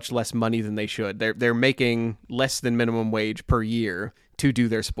so much less money than they should. They're making less than minimum wage per year to do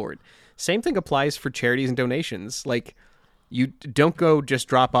their sport. Same thing applies for charities and donations. Like, you don't go just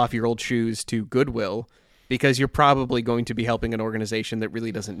drop off your old shoes to Goodwill, because you're probably going to be helping an organization that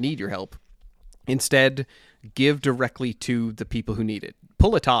really doesn't need your help. Instead, give directly to the people who need it.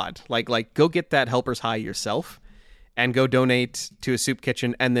 Pull a Todd. Like go get that Helpers High yourself and go donate to a soup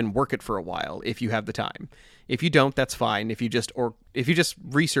kitchen and then work it for a while if you have the time. If you don't, that's fine. If you just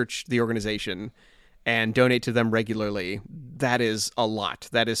research the organization and donate to them regularly, that is a lot.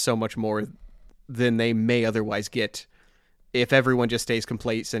 That is so much more than they may otherwise get if everyone just stays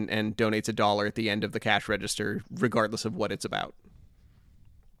complacent and donates $1 at the end of the cash register, regardless of what it's about.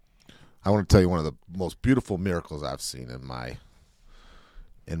 I want to tell you one of the most beautiful miracles I've seen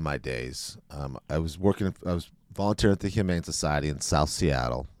in my days. I was volunteering at the Humane Society in South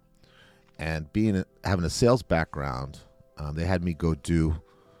Seattle, and having a sales background, they had me go do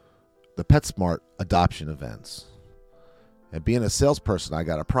the PetSmart adoption events. And being a salesperson, I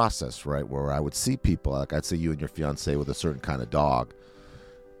got a process, right, where I would see people, like I'd see you and your fiance with a certain kind of dog,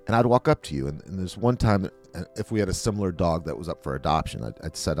 and I'd walk up to you. And there's one time, if we had a similar dog that was up for adoption,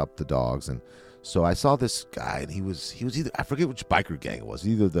 I'd set up the dogs. And so I saw this guy, and he was either, I forget which biker gang it was,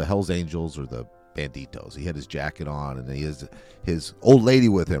 either the Hells Angels or the Banditos. He had his jacket on, and he has his old lady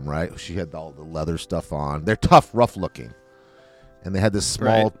with him, right? She had all the leather stuff on. They're tough, rough looking. And they had this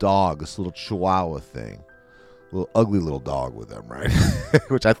small dog, this little Chihuahua thing. Little ugly little dog with them, right?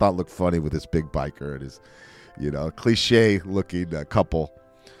 Which I thought looked funny with this big biker and his, cliche looking couple.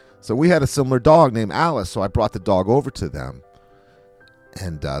 So we had a similar dog named Alice. So I brought the dog over to them,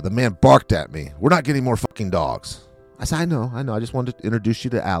 and the man barked at me. "We're not getting more fucking dogs." I said, I know. I just wanted to introduce you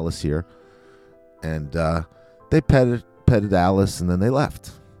to Alice here. And they petted Alice, and then they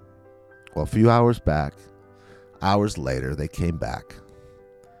left. Well, a few hours later, they came back,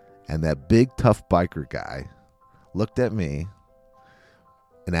 and that big tough biker guy looked at me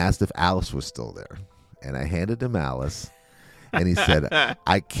and asked if Alice was still there. And I handed him Alice, and he said,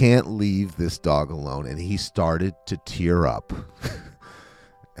 "I can't leave this dog alone." And he started to tear up.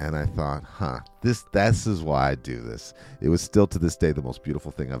 And I thought, this is why I do this. It was still to this day the most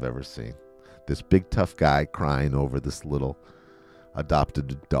beautiful thing I've ever seen. This big tough guy crying over this little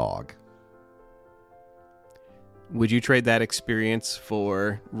adopted dog. Would you trade that experience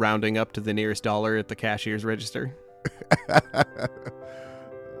for rounding up to the nearest dollar at the cashier's register?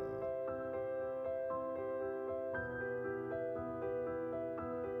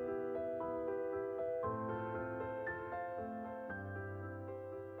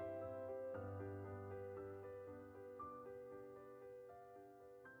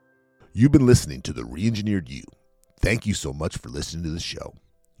 You've been listening to The Reengineered You. Thank you so much for listening to the show.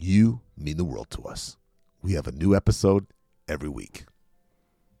 You mean the world to us. We have a new episode every week.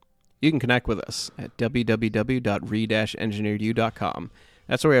 You can connect with us at www.re-engineeredyou.com.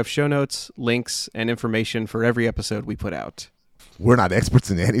 That's where we have show notes, links, and information for every episode we put out. We're not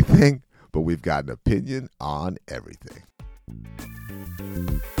experts in anything, but we've got an opinion on everything.